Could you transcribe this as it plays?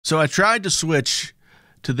So I tried to switch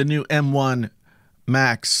to the new M1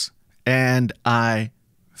 Max and I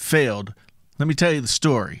failed. Let me tell you the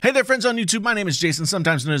story. Hey there, friends on YouTube. My name is Jason,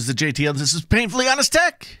 sometimes known as the JTL. This is Painfully Honest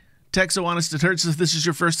Tech. Tech so honest it hurts. If this is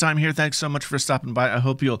your first time here, thanks so much for stopping by. I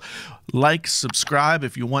hope you'll like, subscribe.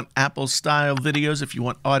 If you want Apple-style videos, if you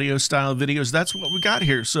want audio-style videos, that's what we got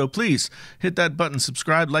here. So please hit that button,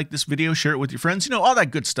 subscribe, like this video, share it with your friends, you know, all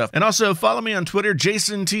that good stuff. And also follow me on Twitter,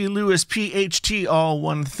 Jason T. Lewis, PHT, all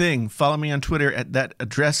one thing. Follow me on Twitter at that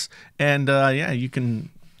address, and yeah, you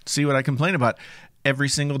can see what I complain about every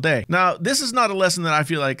single day. Now, this is not a lesson that I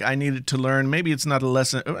feel like I needed to learn. Maybe it's not a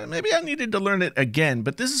lesson. Maybe I needed to learn it again.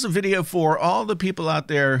 But this is a video for all the people out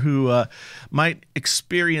there who might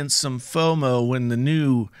experience some FOMO when the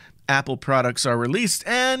new Apple products are released.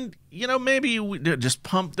 And, you know, maybe we just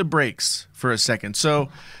pump the brakes for a second. So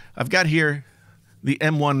I've got here the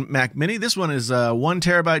M1 Mac Mini. This one is a 1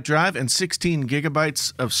 terabyte drive and 16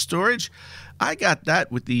 gigabytes of storage. I got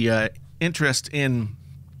that with the interest in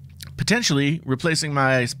potentially replacing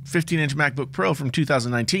my 15-inch MacBook Pro from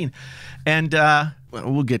 2019, and well,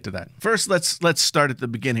 we'll get to that. First, let's start at the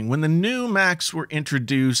beginning. When the new Macs were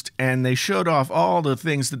introduced and they showed off all the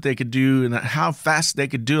things that they could do and how fast they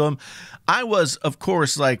could do them, I was, of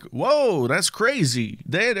course, like, whoa, that's crazy.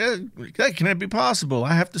 That can't be possible.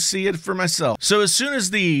 I have to see it for myself. So as soon as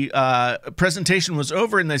the presentation was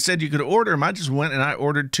over and they said you could order them, I just went and I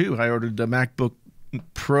ordered two. I ordered the MacBook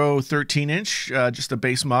Pro 13-inch, just a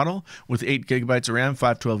base model with 8 gigabytes of RAM,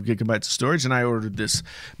 512 gigabytes of storage, and I ordered this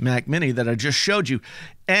Mac Mini that I just showed you.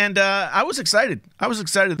 And I was excited. I was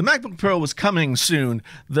excited. The MacBook Pro was coming soon.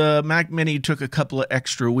 The Mac Mini took a couple of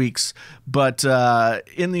extra weeks, but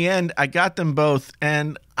in the end, I got them both,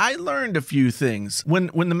 and I learned a few things. When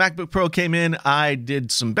the MacBook Pro came in, I did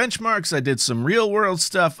some benchmarks. I did some real-world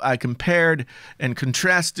stuff. I compared and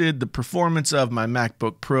contrasted the performance of my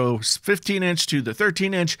MacBook Pro 15-inch to the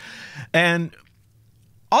 13-inch, and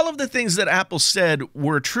all of the things that Apple said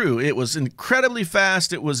were true. It was incredibly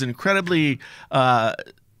fast. It was incredibly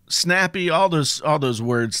snappy. All those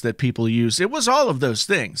words that people use. It was all of those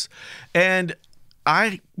things, and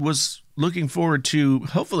I was looking forward to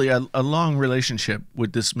hopefully a long relationship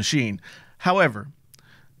with this machine. However,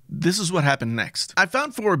 this is what happened next. I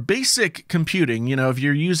found for basic computing, you know, if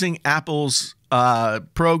you're using Apple's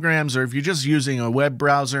programs, or if you're just using a web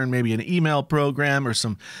browser and maybe an email program or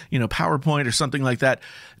some, you know, PowerPoint or something like that,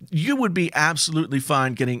 you would be absolutely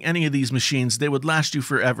fine getting any of these machines. They would last you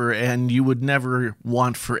forever and you would never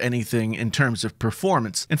want for anything in terms of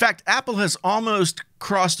performance. In fact, Apple has almost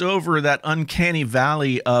crossed over that uncanny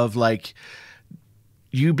valley of like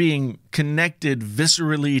you being connected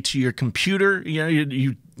viscerally to your computer. You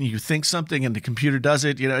know, you think something and the computer does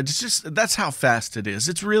it. You know, it's just, that's how fast it is.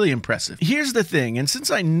 It's really impressive. Here's the thing, and since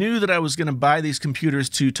I knew that I was going to buy these computers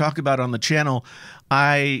to talk about on the channel,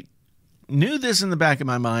 I knew this in the back of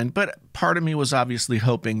my mind, but part of me was obviously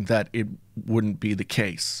hoping that it wouldn't be the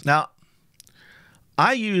case. Now,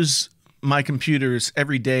 I use my computers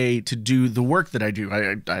every day to do the work that I do.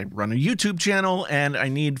 I run a YouTube channel, and I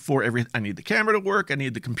need the camera to work. I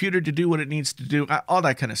need the computer to do what it needs to do, all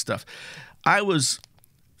that kind of stuff. I was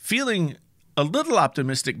feeling a little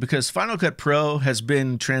optimistic because Final Cut Pro has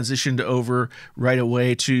been transitioned over right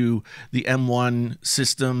away to the M1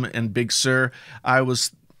 system and Big Sur. I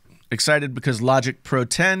was excited because Logic Pro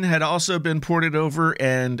 10 had also been ported over,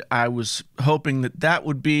 and I was hoping that that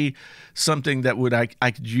would be something that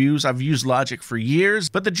I could use. I've used Logic for years,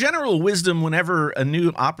 but the general wisdom whenever a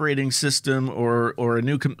new operating system or a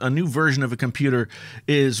new version of a computer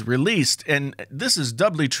is released, and this is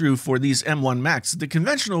doubly true for these M1 Macs, the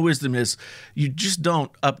conventional wisdom is you just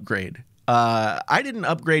don't upgrade. I didn't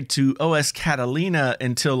upgrade to OS Catalina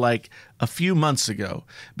until like a few months ago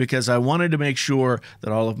because I wanted to make sure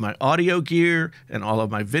that all of my audio gear and all of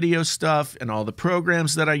my video stuff and all the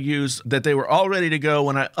programs that I use, that they were all ready to go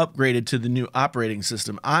when I upgraded to the new operating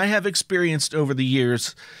system. I have experienced over the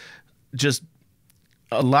years just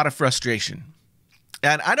a lot of frustration.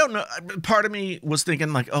 And I don't know, part of me was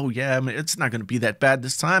thinking like, oh yeah, I mean, it's not going to be that bad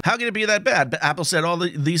this time. How can it be that bad? But Apple said all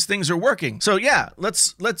these things are working. So yeah,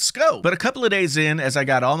 let's go. But a couple of days in, as I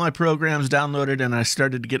got all my programs downloaded and I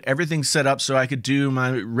started to get everything set up so I could do my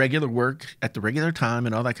regular work at the regular time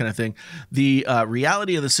and all that kind of thing, the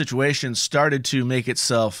reality of the situation started to make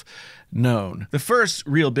itself known. The first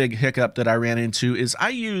real big hiccup that I ran into is I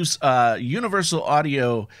use Universal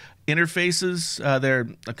Audio interfaces. They're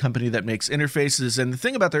a company that makes interfaces, and the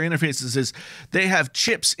thing about their interfaces is they have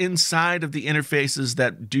chips inside of the interfaces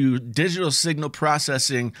that do digital signal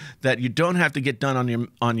processing that you don't have to get done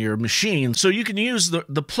on your machine. So you can use the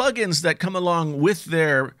plugins that come along with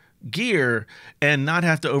their gear and not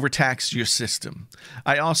have to overtax your system.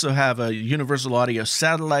 I also have a universal audio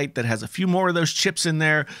satellite that has a few more of those chips in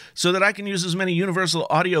there so that I can use as many universal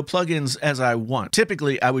audio plugins as I want.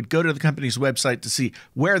 Typically, I would go to the company's website to see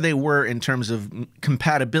where they were in terms of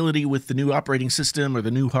compatibility with the new operating system or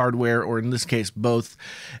the new hardware, or in this case, both.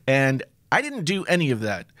 And I didn't do any of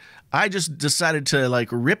that. I just decided to like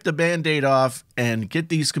rip the Band-Aid off and get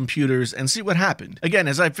these computers and see what happened. Again,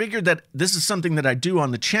 as I figured that this is something that I do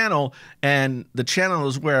on the channel, and the channel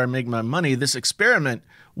is where I make my money, this experiment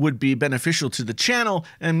would be beneficial to the channel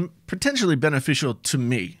and potentially beneficial to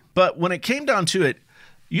me. But when it came down to it,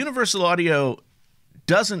 Universal Audio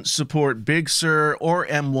doesn't support Big Sur or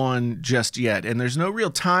M1 just yet, and there's no real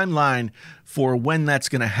timeline for when that's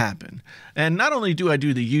going to happen. And not only do I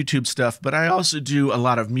do the YouTube stuff, but I also do a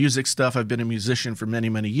lot of music stuff. I've been a musician for many,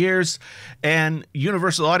 many years, and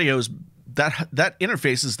Universal Audio is that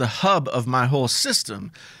interface is the hub of my whole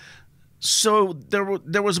system. So there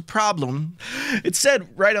was a problem. It said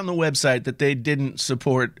right on the website that they didn't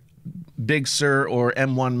support Big Sur or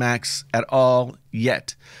M1 Max at all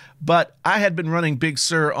yet. But I had been running Big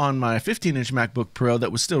Sur on my 15-inch MacBook Pro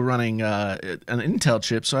that was still running an Intel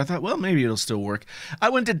chip, so I thought, well, maybe it'll still work.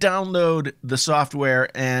 I went to download the software,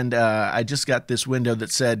 and I just got this window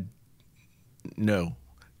that said, no,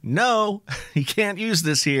 you can't use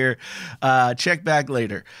this here. Check back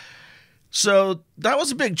later. So that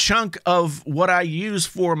was a big chunk of what I use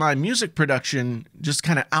for my music production just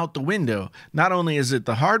kind of out the window. Not only is it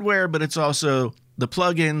the hardware, but it's also the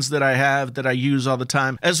plugins that I have that I use all the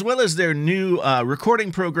time, as well as their new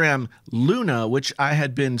recording program, Luna, which I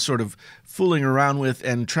had been sort of fooling around with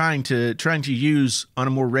and trying to use on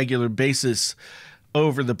a more regular basis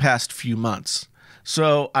over the past few months.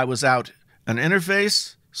 So I was out an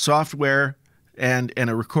interface, software, and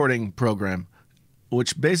a recording program,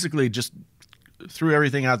 which basically just threw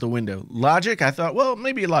everything out the window. Logic, I thought, well,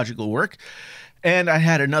 maybe Logic will work. And I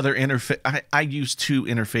had another interface. I use two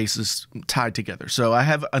interfaces tied together. So I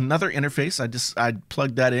have another interface. I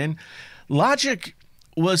plugged that in. Logic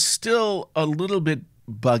was still a little bit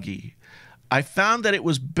buggy. I found that it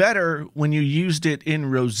was better when you used it in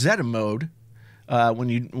Rosetta mode, when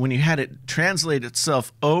you had it translate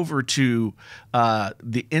itself over to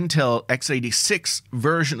the Intel x86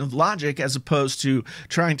 version of Logic, as opposed to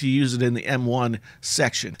trying to use it in the M1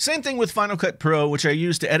 section. Same thing with Final Cut Pro, which I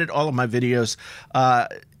use to edit all of my videos.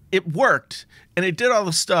 It worked, and it did all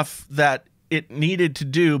the stuff that it needed to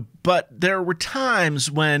do, but there were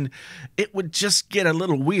times when it would just get a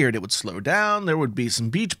little weird. It would slow down, there would be some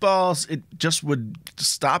beach balls, it just would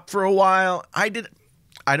stop for a while.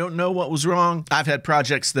 I don't know what was wrong. I've had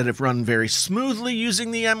projects that have run very smoothly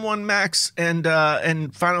using the M1 Max and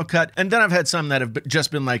Final Cut, and then I've had some that have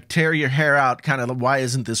just been like tear your hair out, kind of why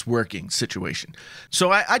isn't this working situation.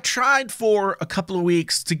 So I tried for a couple of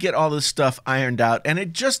weeks to get all this stuff ironed out, and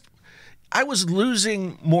I was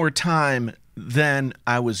losing more time than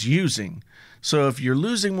I was using. So if you're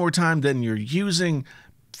losing more time than you're using,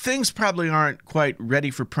 things probably aren't quite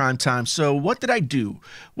ready for prime time. So what did I do?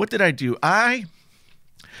 I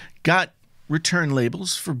got return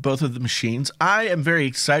labels for both of the machines. I am very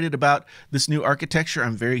excited about this new architecture.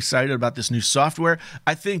 I'm very excited about this new software.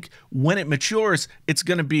 I think when it matures, it's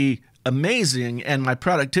going to be amazing, and my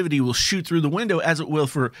productivity will shoot through the window, as it will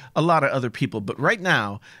for a lot of other people. But right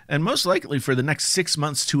now, and most likely for the next 6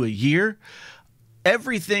 months to a year,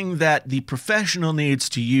 everything that the professional needs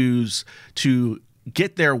to use to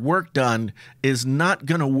get their work done is not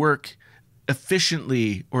going to work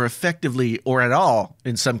efficiently or effectively or at all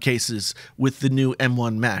in some cases with the new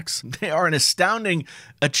M1 Max. They are an astounding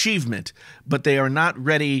achievement, but they are not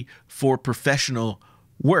ready for professional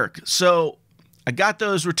work. So I got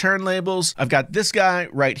those return labels. I've got this guy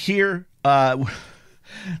right here.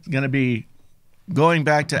 It's going to be going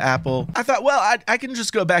back to Apple. I thought, well, I can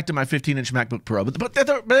just go back to my 15-inch MacBook Pro,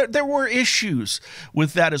 but there were issues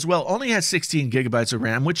with that as well. Only had 16 gigabytes of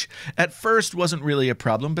RAM, which at first wasn't really a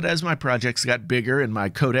problem, but as my projects got bigger and my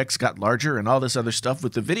codecs got larger and all this other stuff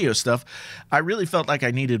with the video stuff, I really felt like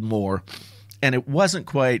I needed more, and it wasn't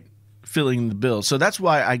quite filling the bill. So that's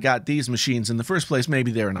why I got these machines in the first place.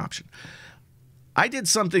 Maybe they're an option. I did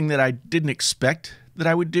something that I didn't expect that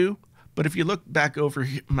I would do. But if you look back over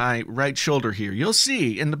my right shoulder here, you'll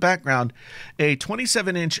see in the background a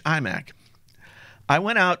 27-inch iMac. I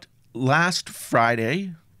went out last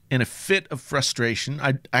Friday in a fit of frustration.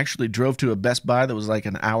 I actually drove to a Best Buy that was like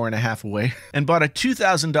an hour and a half away and bought a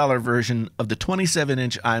 $2,000 version of the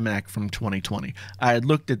 27-inch iMac from 2020. I had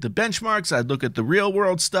looked at the benchmarks, I'd looked at the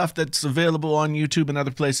real-world stuff that's available on YouTube and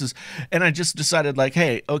other places, and I just decided like,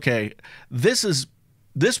 hey, okay, this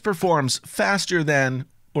performs faster than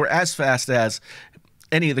or as fast as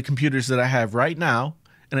any of the computers that I have right now,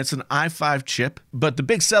 and it's an i5 chip. But the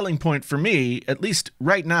big selling point for me, at least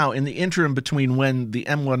right now in the interim between when the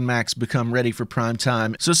M1 Macs become ready for prime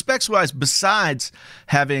time, so specs-wise, besides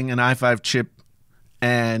having an i5 chip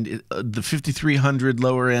and the 5300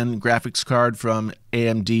 lower-end graphics card from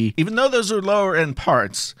AMD, even though those are lower-end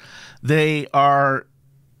parts, they are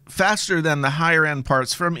faster than the higher-end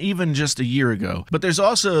parts from even just a year ago. But there's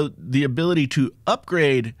also the ability to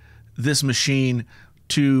upgrade this machine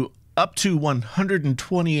to up to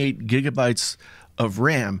 128 gigabytes of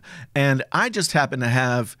RAM, and I just happen to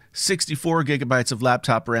have 64 gigabytes of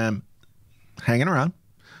laptop RAM hanging around,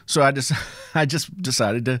 so I just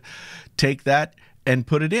decided to take that and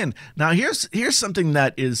put it in. Now here's something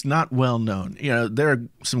that is not well known. You know, there are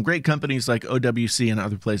some great companies like OWC and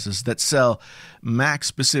other places that sell Mac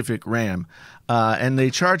specific RAM, and they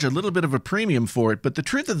charge a little bit of a premium for it, but the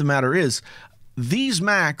truth of the matter is these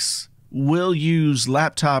Macs will use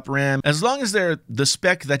laptop RAM. As long as they're the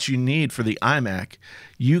spec that you need for the iMac,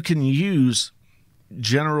 you can use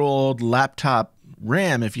general old laptop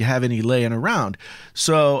RAM if you have any laying around.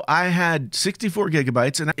 So I had 64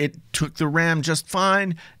 gigabytes and it took the RAM just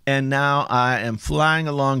fine, and now I am flying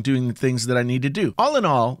along doing the things that I need to do. All in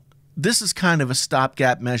all, this is kind of a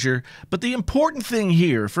stopgap measure, but the important thing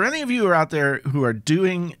here, for any of you who are out there who are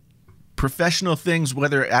doing professional things,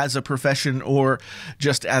 whether as a profession or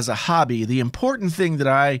just as a hobby, the important thing that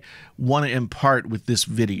I want to impart with this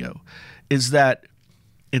video is that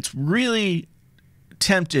it's really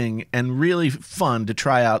tempting and really fun to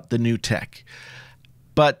try out the new tech.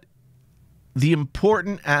 But the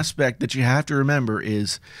important aspect that you have to remember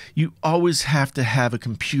is you always have to have a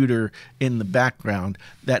computer in the background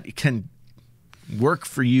that can work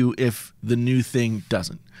for you if the new thing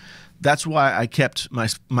doesn't. That's why I kept my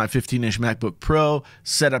 15-inch MacBook Pro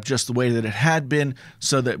set up just the way that it had been,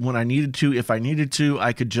 so that when I needed to, if I needed to,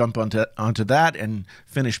 I could jump onto that and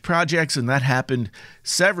finish projects, and that happened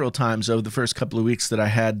several times over the first couple of weeks that I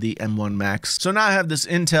had the M1 Macs. So now I have this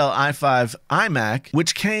Intel i5 iMac,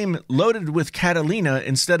 which came loaded with Catalina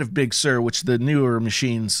instead of Big Sur, which the newer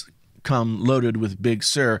machines come loaded with Big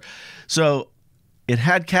Sur. So it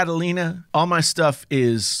had Catalina. All my stuff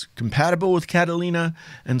is compatible with Catalina,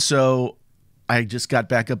 and so I just got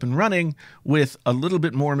back up and running with a little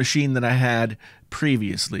bit more machine than I had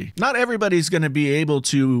previously. Not everybody's going to be able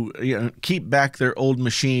to keep back their old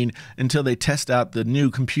machine until they test out the new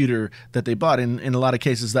computer that they bought. In a lot of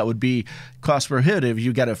cases, that would be cost prohibitive.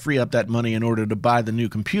 You got to free up that money in order to buy the new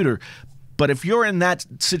computer. But if you're in that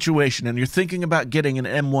situation and you're thinking about getting an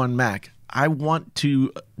M1 Mac, I want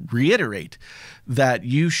to reiterate that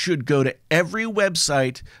you should go to every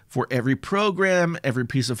website for every program, every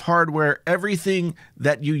piece of hardware, everything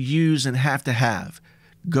that you use and have to have.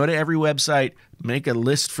 Go to every website, make a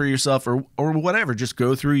list for yourself or whatever. Just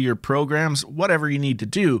go through your programs, whatever you need to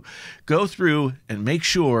do. Go through and make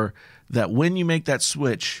sure that when you make that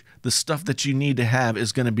switch, the stuff that you need to have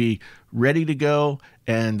is going to be ready to go,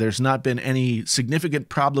 and there's not been any significant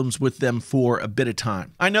problems with them for a bit of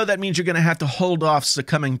time. I know that means you're going to have to hold off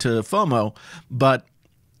succumbing to FOMO, but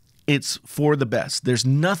it's for the best. There's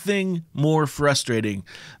nothing more frustrating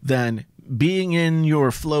than being in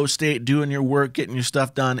your flow state, doing your work, getting your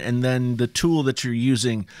stuff done, and then the tool that you're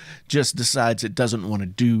using just decides it doesn't want to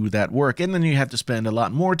do that work, and then you have to spend a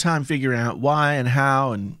lot more time figuring out why and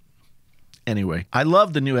how. And anyway, I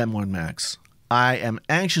love the new M1 Macs. I am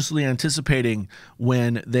anxiously anticipating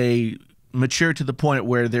when they mature to the point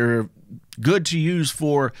where they're good to use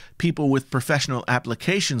for people with professional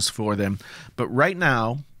applications for them. But right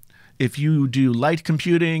now, if you do light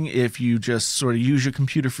computing, if you just sort of use your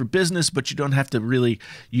computer for business, but you don't have to really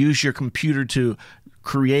use your computer to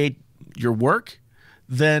create your work,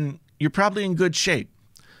 then you're probably in good shape.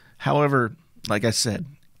 However, like I said,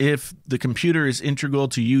 if the computer is integral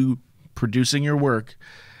to you producing your work,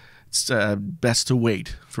 it's best to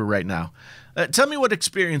wait for right now. Tell me what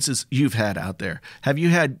experiences you've had out there. Have you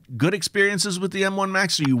had good experiences with the M1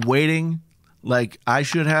 Max? Are you waiting like I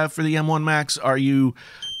should have for the M1 Max? Are you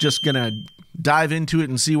just going to dive into it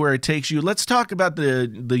and see where it takes you? Let's talk about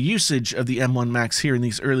the usage of the M1 Max here in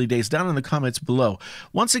these early days down in the comments below.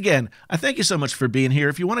 Once again, I thank you so much for being here.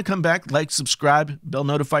 If you want to come back, like, subscribe, bell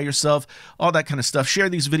notify yourself, all that kind of stuff. Share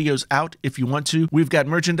these videos out if you want to. We've got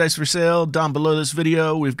merchandise for sale down below this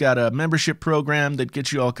video. We've got a membership program that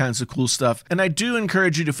gets you all kinds of cool stuff. And I do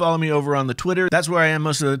encourage you to follow me over on the Twitter. That's where I am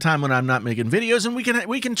most of the time when I'm not making videos, and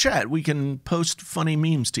we can chat. We can post funny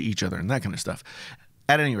memes to each other and that kind of stuff.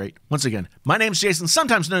 At any rate, once again, my name's Jason,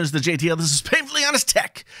 sometimes known as the JTL. This is Painfully Honest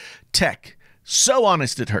Tech. Tech, so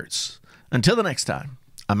honest it hurts. Until the next time,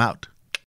 I'm out.